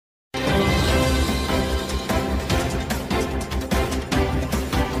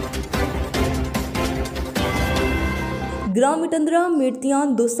ग्राम इटंद्रा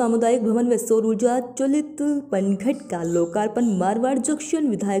मेड़तियान दो सामुदायिक भवन व सौर ऊर्जा चलित पनघट का लोकार्पण मारवाड़ जंक्शन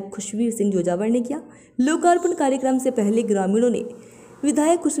विधायक खुशवीर सिंह जोजावर ने किया। लोकार्पण कार्यक्रम से पहले ग्रामीणों ने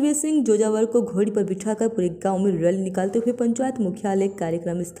विधायक खुशवीर सिंह जोजावर को घोड़ी पर बिठाकर पूरे गांव में रैली निकालते हुए पंचायत मुख्यालय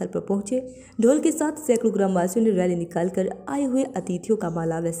कार्यक्रम स्थल पर पहुंचे। ढोल के साथ सैकड़ों ग्रामवासियों ने रैली निकालकर आए हुए अतिथियों का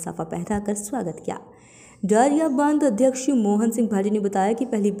माला व साफा पहनाकर स्वागत किया। डारिया बांध अध्यक्ष मोहन सिंह भाटी ने बताया कि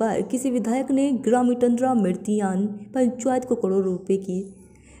पहली बार किसी विधायक ने ग्राम इटंद्रा मेड़तियान पंचायत को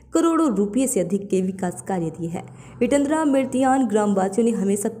करोड़ों रुपये से अधिक के विकास कार्य दिए हैं। इटंद्रा मेड़तियान ग्रामवासियों ने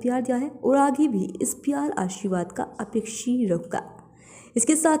हमेशा प्यार दिया है और आगे भी इस प्यार आशीर्वाद का अपेक्षी रहूंगा।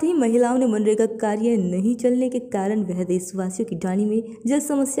 इसके साथ ही महिलाओं ने मनरेगा कार्य नहीं चलने के कारण वह देशवासियों की डाणी में जल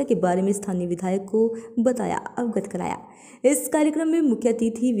समस्या के बारे में स्थानीय विधायक को बताया, अवगत कराया। इस कार्यक्रम में मुख्य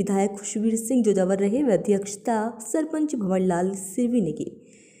अतिथि विधायक खुशवीर सिंह जोजावर रहे व अध्यक्षता सरपंच भंवरलाल सिरवी ने की।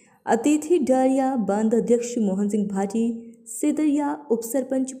 अतिथि डारिया बांध अध्यक्ष मोहन सिंह भाटी, सेदरिया उप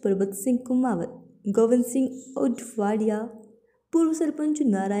सरपंच पर्वत सिंह कुमावत, गोविंद सिंह उडवाड़िया, पूर्व सरपंच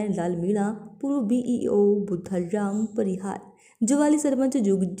नारायण लाल मीणा, पूर्व बीईओ बुद्धराम परिहार, जवाली सरपंच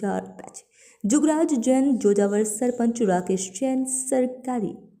जुगराज जैन जोजावर, सरपंच राकेश जैन,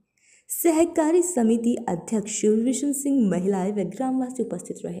 सरकारी सहकारी समिति अध्यक्ष विशन सिंह, महिलाएं व ग्रामवासी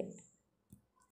उपस्थित रहे।